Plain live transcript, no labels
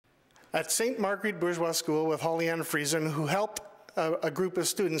at St. Marguerite Bourgeois School with Holly Ann Friesen, who helped a group of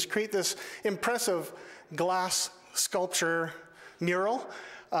students create this impressive glass sculpture mural.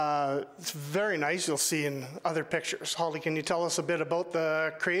 It's very nice. You'll see in other pictures. Holly, can you tell us a bit about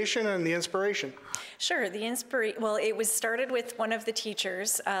the creation and the inspiration? Sure. Well, it was started with one of the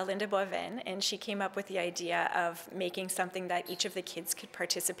teachers, Linda Boivin, and she came up with the idea of making something that each of the kids could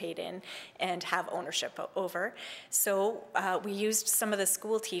participate in and have ownership over. So we used some of the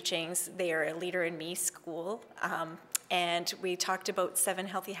school teachings. They are a Leader in Me school. And we talked about 7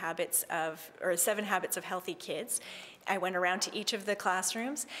 habits of healthy kids. I went around to each of the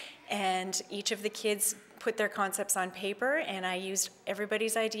classrooms, and each of the kids put their concepts on paper, and I used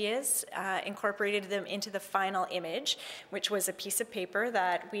everybody's ideas, incorporated them into the final image, which was a piece of paper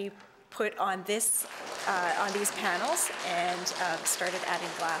that we put on these panels, and started adding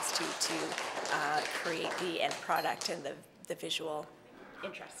glass to create the end product and the visual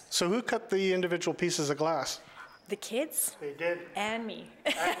interest. So who cut the individual pieces of glass? The kids. They did. And me.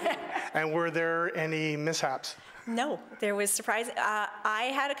 And were there any mishaps? No, there was surprise.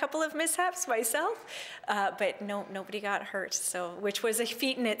 I had a couple of mishaps myself, but nobody got hurt. So, which was a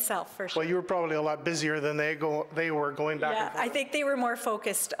feat in itself, for sure. Well, you were probably a lot busier than they were going back and forth. I think they were more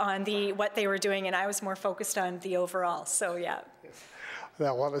focused on what they were doing, and I was more focused on the overall. So, yeah.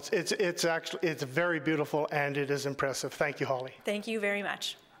 Yeah, well, it's very beautiful and it is impressive. Thank you, Holly. Thank you very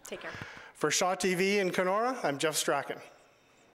much. Take care. For Shaw TV in Kenora, I'm Jeff Strachan.